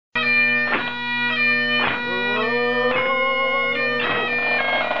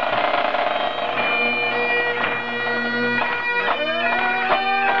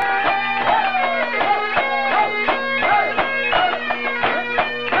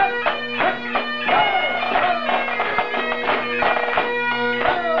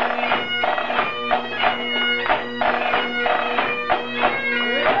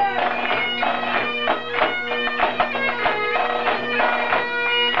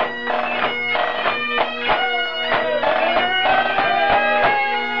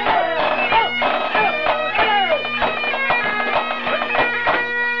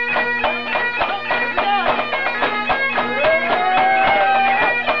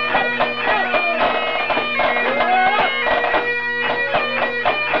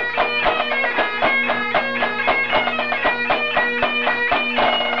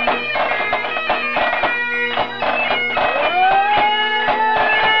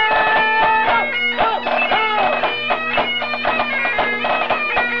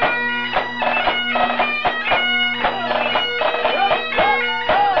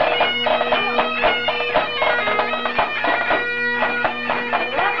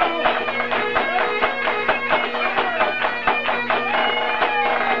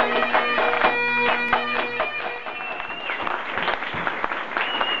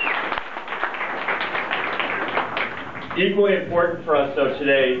important for us, though,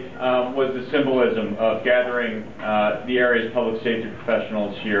 today was the symbolism of gathering the area's public safety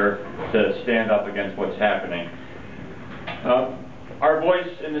professionals here to stand up against what's happening. Our voice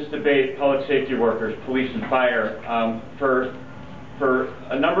in this debate, public safety workers, police and fire, for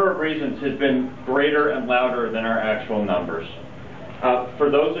a number of reasons has been greater and louder than our actual numbers. For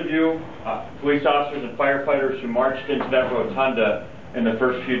those of you, police officers and firefighters who marched into that rotunda in the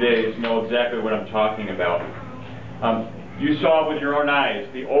first few days know exactly what I'm talking about. You saw with your own eyes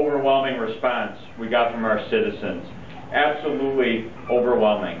the overwhelming response we got from our citizens. Absolutely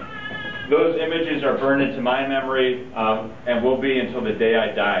overwhelming. Those images are burned into my memory and will be until the day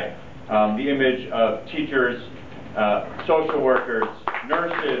I die. The image of teachers, social workers,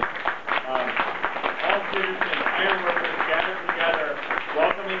 nurses, all citizens, iron workers gathered together,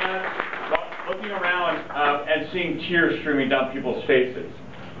 welcoming us, looking around and seeing tears streaming down people's faces.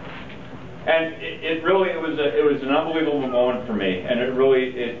 And it was an unbelievable moment for me, and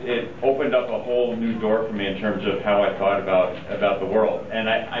it opened up a whole new door for me in terms of how I thought about the world. And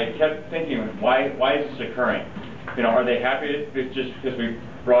I kept thinking, why is this occurring? You know, are they happy just because we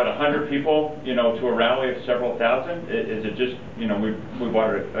brought 100 people, you know, to a rally of several thousand? Is it just, you know, we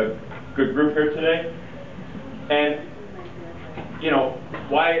brought a good group here today? And you know,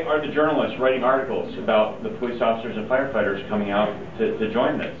 why are the journalists writing articles about the police officers and firefighters coming out to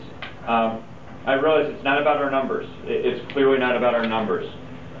join this? I realize it's not about our numbers. It's clearly not about our numbers.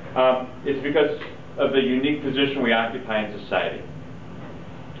 It's because of the unique position we occupy in society.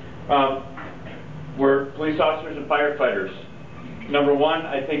 We're police officers and firefighters. Number one,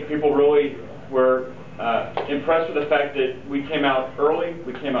 I think people really were impressed with the fact that we came out early,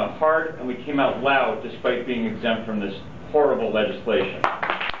 we came out hard, and we came out loud despite being exempt from this horrible legislation.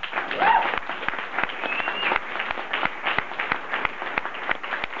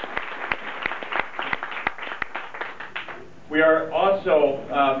 We are also,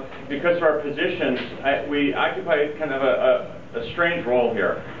 because of our positions, we occupy kind of a strange role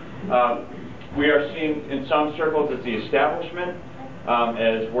here. We are seen in some circles as the establishment,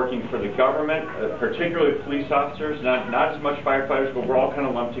 as working for the government, particularly police officers, not as much firefighters, but we're all kind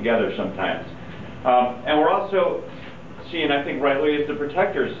of lumped together sometimes. And we're also seen, I think rightly, as the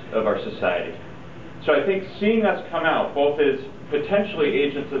protectors of our society. So I think seeing us come out, both as potentially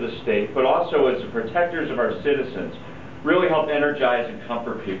agents of the state, but also as the protectors of our citizens, really helped energize and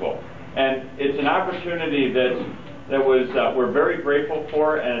comfort people. And it's an opportunity that we're very grateful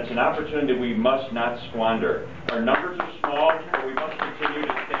for, and it's an opportunity we must not squander. Our numbers are small, but we must continue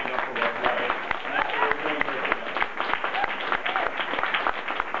to stand up for what's right. And that's what we're doing here today.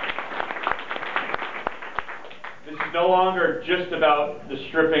 This is no longer just about the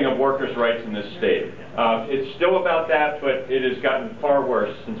stripping of workers' rights in this state. It's still about that, but it has gotten far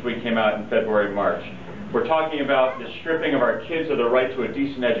worse since we came out in February, March. We're talking about the stripping of our kids of the right to a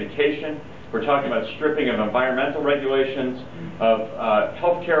decent education. We're talking about stripping of environmental regulations, of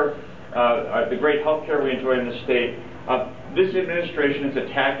healthcare, the great healthcare we enjoy in the state. This administration is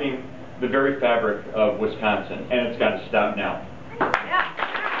attacking the very fabric of Wisconsin, and it's got to stop now.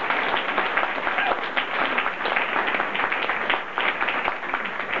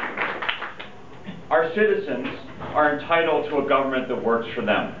 Our citizens are entitled to a government that works for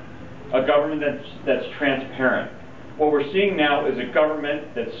them, a government that's transparent. What we're seeing now is a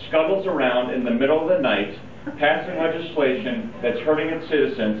government that scuttles around in the middle of the night, passing legislation that's hurting its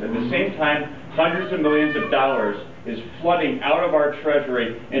citizens. At the same time, hundreds of millions of dollars is flooding out of our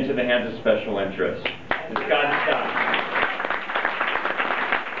treasury into the hands of special interests. It's got to stop.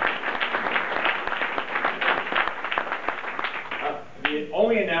 The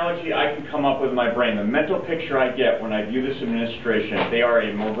only analogy I can come up with in my brain, the mental picture I get when I view this administration, they are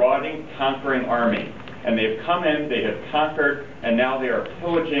a marauding, conquering army. And they've come in, they have conquered, and now they are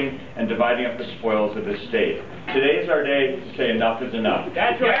pillaging and dividing up the spoils of this state. Today is our day to say enough is enough.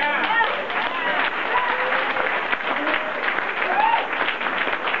 That's right. Yeah.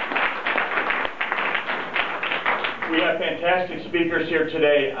 We have fantastic speakers here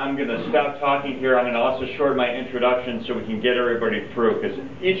today. I'm going to stop talking here. I'm going to also shorten my introduction so we can get everybody through, because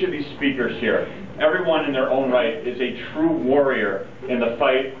each of these speakers here, everyone in their own right, is a true warrior in the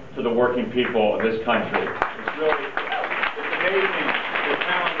fight for the working people of this country. It's amazing the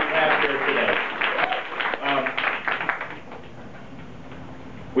talent we have here today.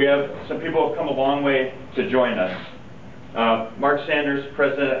 We have some people who have come a long way to join us. Mark Sanders,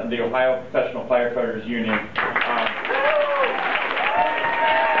 President of the Ohio Professional Firefighters Union. I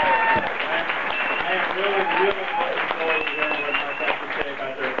am really looking forward to hearing what Mark has to say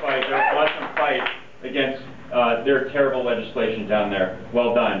about their fight, their awesome fight against their terrible legislation down there.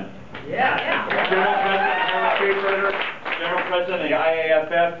 Well done. Yeah. General President Howard Friedberger, General president of the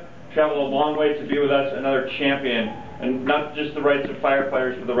IAFF, traveled a long way to be with us, another champion, and not just the rights of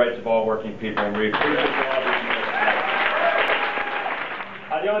firefighters, but the rights of all working people. And we appreciate all being here today.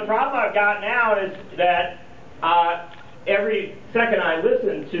 The only problem I've got now is that every second I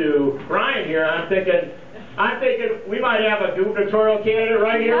listen to Brian here, I'm thinking we might have a gubernatorial candidate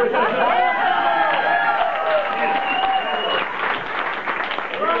right here with us.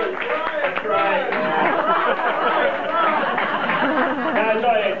 That's right.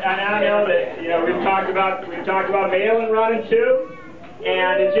 And I know that we've talked about mail-in running too,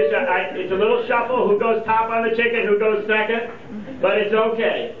 and it's just it's a little shuffle. Who goes top on the ticket? Who goes second? But it's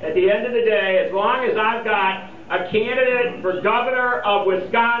okay. At the end of the day, as long as I've got a candidate for governor of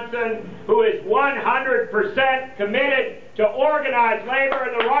Wisconsin who is 100% committed to organized labor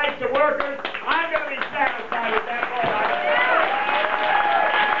and the rights of workers, I'm going to be satisfied with that vote.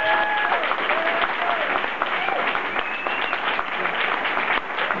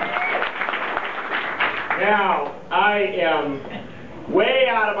 Now, I am way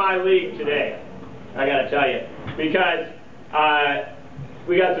out of my league today, I got to tell you, because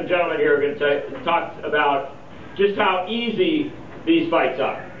we got some gentlemen here who are going to talk about just how easy these fights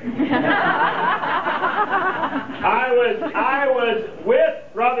are. I was with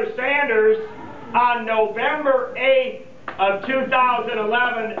Brother Sanders on November 8th of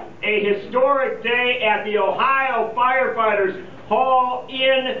 2011, a historic day at the Ohio Firefighters Hall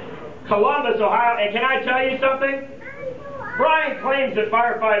in Columbus, Ohio. And can I tell you something? Brian claims that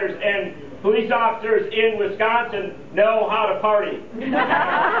firefighters and police officers in Wisconsin know how to party.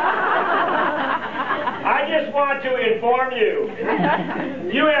 I just want to inform you,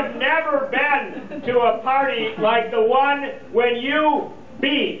 you have never been to a party like the one when you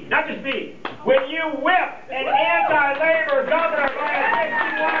beat, not just beat, when you whipped an anti-labor governor by a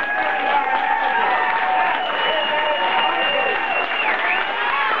 61-35.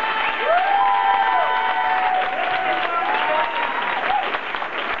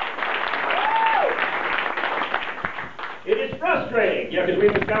 It is frustrating, because we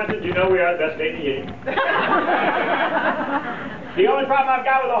in Wisconsin, we are the best state in the union. The only problem I've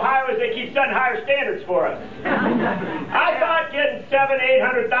got with Ohio is they keep setting higher standards for us. I thought getting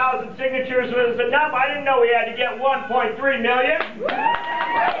 700,000 signatures was enough. I didn't know we had to get 1.3 million.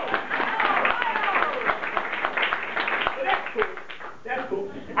 That's cool.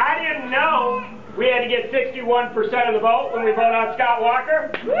 I didn't know we had to get 61% of the vote when we vote on Scott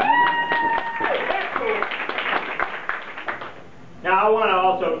Walker. That's cool. Now, I want to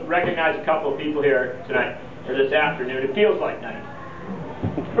also recognize a couple of people here tonight, or this afternoon. It feels like night.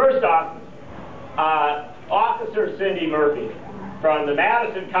 First off, Officer Cindy Murphy from the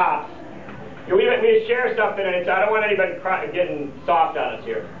Madison Cops. We share something, and I don't want anybody getting soft on us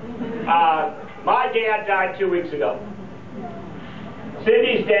here. My dad died 2 weeks ago.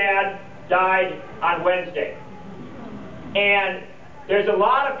 Cindy's dad died on Wednesday. And there's a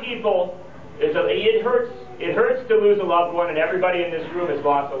lot of people, it hurts to lose a loved one, and everybody in this room has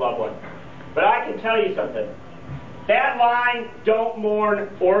lost a loved one. But I can tell you something. That line, "Don't mourn,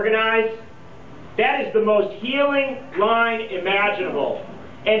 organize," that is the most healing line imaginable.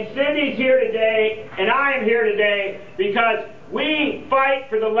 And Cindy's here today, and I am here today because we fight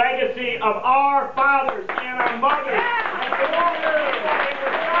for the legacy of our fathers and our mothers. And the workers in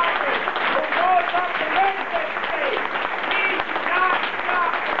Wisconsin who rose up to make this state. We do not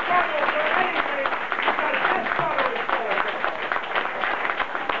stop the struggle for anything because this struggle is for us.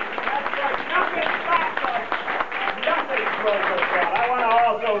 That's right. Nothing stops us. Nothing slows us down.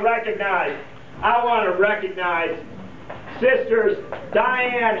 I want to recognize Sisters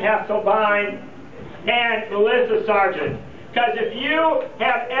Diane Hesselbein and Melissa Sargent. Because if you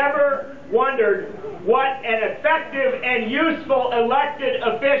have ever wondered what an effective and useful elected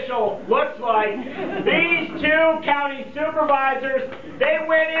official looks like, these two county supervisors, they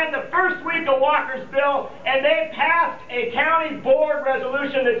went in the first week of Walker's bill and they passed a county board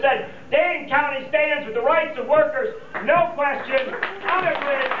resolution that said Dane County stands with the rights of workers, no question,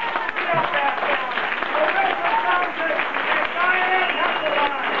 unabridged, no back down. Melissa Sargent and Diane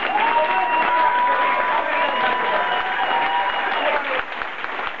Hesselbein.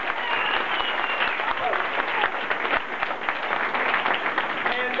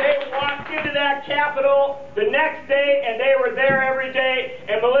 Into that Capitol the next day, and they were there every day,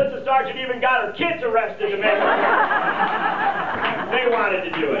 and Melissa Sargent even got her kids arrested to make it. They wanted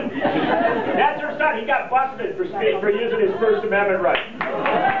to do it. That's her son. He got busted for using his First Amendment right.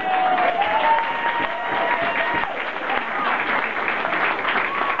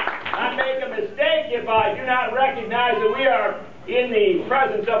 I make a mistake if I do not recognize that we are in the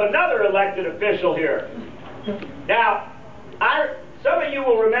presence of another elected official here. Now, Some of you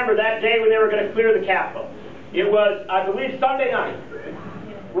will remember that day when they were going to clear the Capitol. It was, I believe, Sunday night.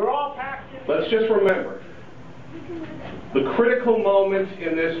 We're all packed in. Let's just remember, the critical moment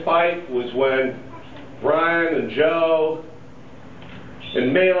in this fight was when Brian and Joe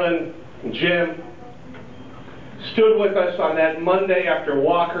and Malin and Jim stood with us on that Monday after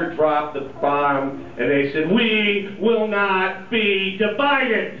Walker dropped the bomb, and they said, "We will not be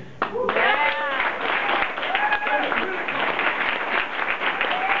divided."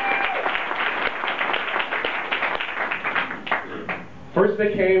 First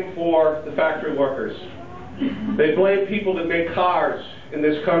they came for the factory workers. They blamed people that make cars in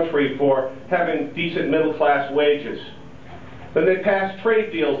this country for having decent middle-class wages. Then they passed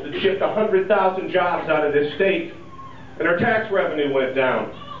trade deals that shipped 100,000 jobs out of this state, and our tax revenue went down.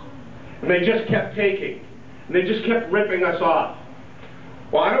 And they just kept taking, and they just kept ripping us off.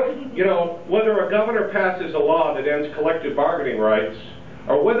 Well, I don't, whether a governor passes a law that ends collective bargaining rights,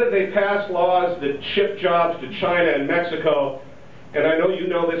 or whether they pass laws that ship jobs to China and Mexico, and I know you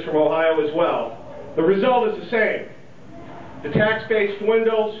know this from Ohio as well, the result is the same. The tax base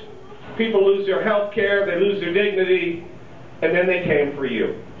dwindles, people lose their health care, they lose their dignity, and then they came for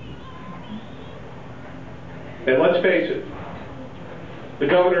you. And let's face it, the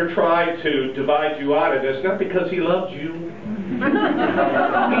governor tried to divide you out of this, not because he loved you. He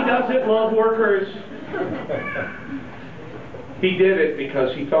doesn't love workers. He did it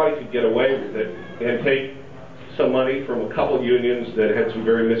because he thought he could get away with it and take some money from a couple unions that had some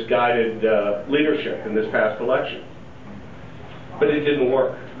very misguided leadership in this past election. But it didn't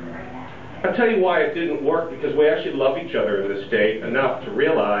work. I'll tell you why it didn't work, because we actually love each other in this state enough to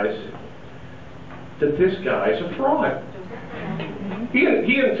realize that this guy's a fraud. He and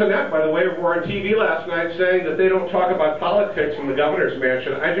Tonette, by the way, were on TV last night saying that they don't talk about politics in the governor's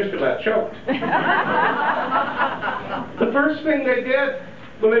mansion. I just about choked. The first thing they did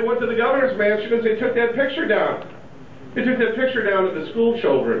when they went to the governor's mansion is they took that picture down. They took that picture down of the school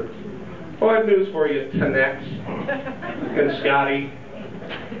children. Well, I have news for you, Tonette and Scotty.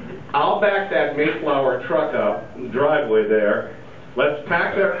 I'll back that Mayflower truck up in the driveway there. Let's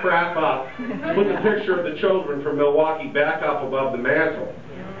pack that crap up, put the picture of the children from Milwaukee back up above the mantle,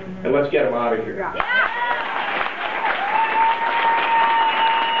 and let's get them out of here. Yeah.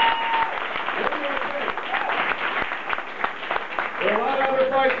 There are a lot of other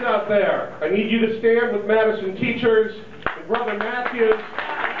fights out there. I need you to stand with Madison teachers and Brother Matthews.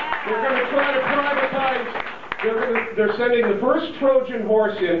 They're going to try to privatize. They're sending the first Trojan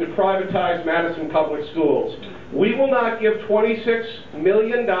horse in to privatize Madison Public Schools. We will not give $26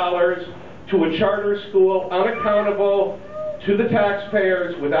 million to a charter school unaccountable to the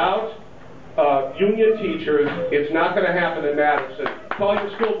taxpayers without union teachers. It's not going to happen in Madison. Call your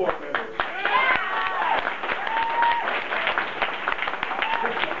school board members.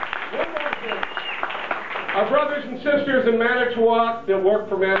 One more thing. Our brothers and sisters in Manitowoc that work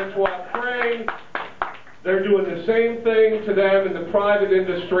for Manitowoc Crane, they're doing the same thing to them in the private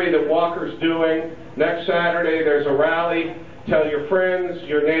industry that Walker's doing. Next Saturday, there's a rally. Tell your friends,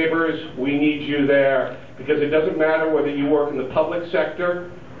 your neighbors, we need you there. Because it doesn't matter whether you work in the public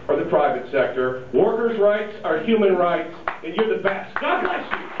sector or the private sector. Workers' rights are human rights, and you're the best. God bless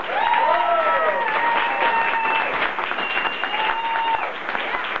you.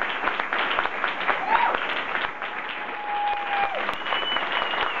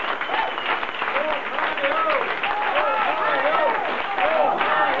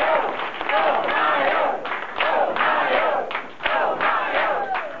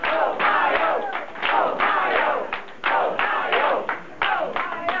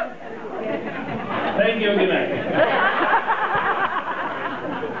 Thank you, good night.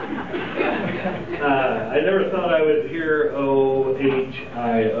 I never thought I would hear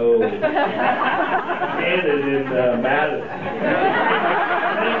O-H-I-O chanted in Madison.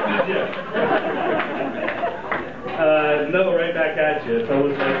 Thank you, Jim. No, right back at you. It's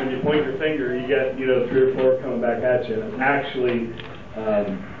almost like when you point your finger, you get 3 or 4 coming back at you. Actually,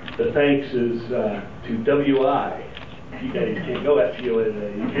 the thanks is to W.I. You guys can't go at you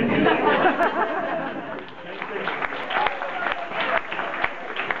today. You can't do that.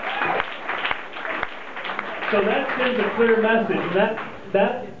 So that sends a clear message, and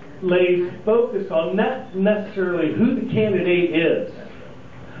that lays focus on not necessarily who the candidate is,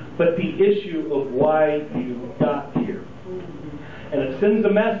 but the issue of why you got here. And it sends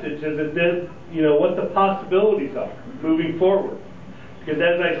a message as it did, what the possibilities are moving forward. Because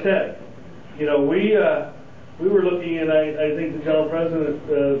as I said, we were looking, and I think the General President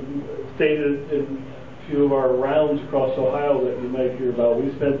stated in a few of our rounds across Ohio that you might hear about, we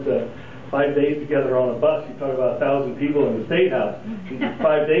spent 5 days together on a bus. You talk about 1,000 people in the State House.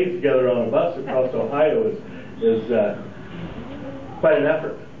 5 days together on a bus across Ohio is quite an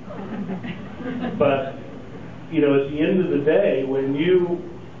effort. But, you know, at the end of the day, when you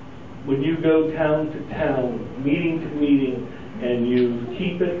go town to town, meeting to meeting, and you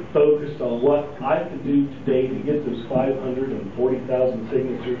keep it focused on what I can do today to get those 540,000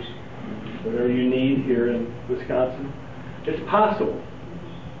 signatures, whatever you need here in Wisconsin, it's possible.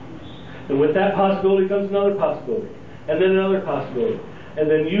 And with that possibility comes another possibility, and then another possibility. And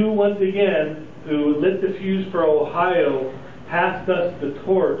then you, once again, who lit the fuse for Ohio, passed us the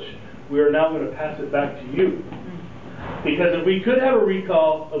torch, we are now going to pass it back to you. Because if we could have a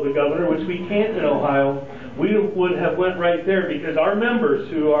recall of the governor, which we can't in Ohio, we would have went right there, because our members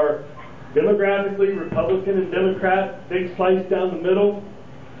who are demographically Republican and Democrat, big slice down the middle,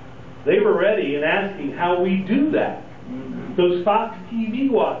 they were ready and asking how we do that. Those Fox TV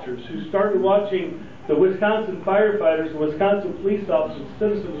watchers who started watching the Wisconsin firefighters, the Wisconsin police officers,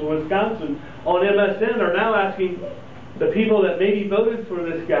 citizens of Wisconsin on MSN are now asking the people that maybe voted for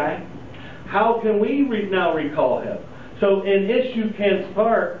this guy, how can we now recall him? So an issue can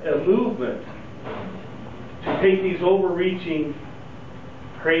spark a movement to take these overreaching,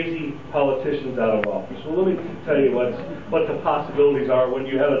 crazy politicians out of office. Well, let me tell you what the possibilities are when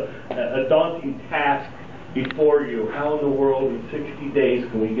you have a daunting task before you. How in the world in 60 days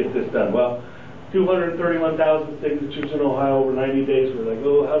can we get this done? Well, 231,000 signatures in Ohio over 90 days. We're like,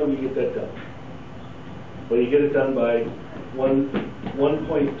 oh, how do we get that done? Well, you get it done by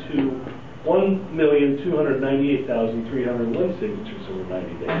 1,298,301 signatures over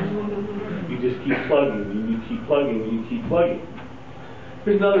 90 days. You just keep plugging, and you keep plugging, and you keep plugging.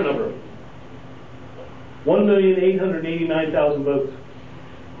 Here's another number. 1,889,000 votes.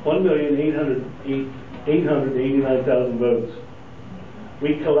 1,889,000 votes.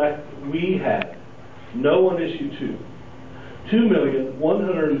 We had no on issue 2.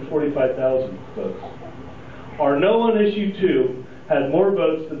 2,145,000 votes. Our no on issue 2 had more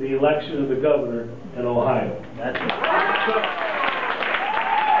votes than the election of the governor in Ohio. That's it.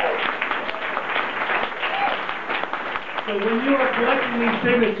 So when you are collecting these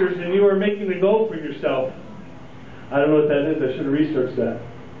signatures and you are making a goal for yourself, I don't know what that is, I should have researched that.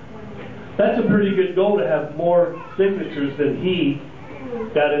 That's a pretty good goal to have more signatures than he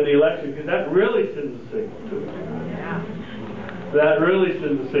got in the election, because that really sends a signal to him. That really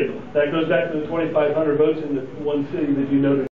sends a signal. That goes back to the 2,500 votes in the one city that you noted.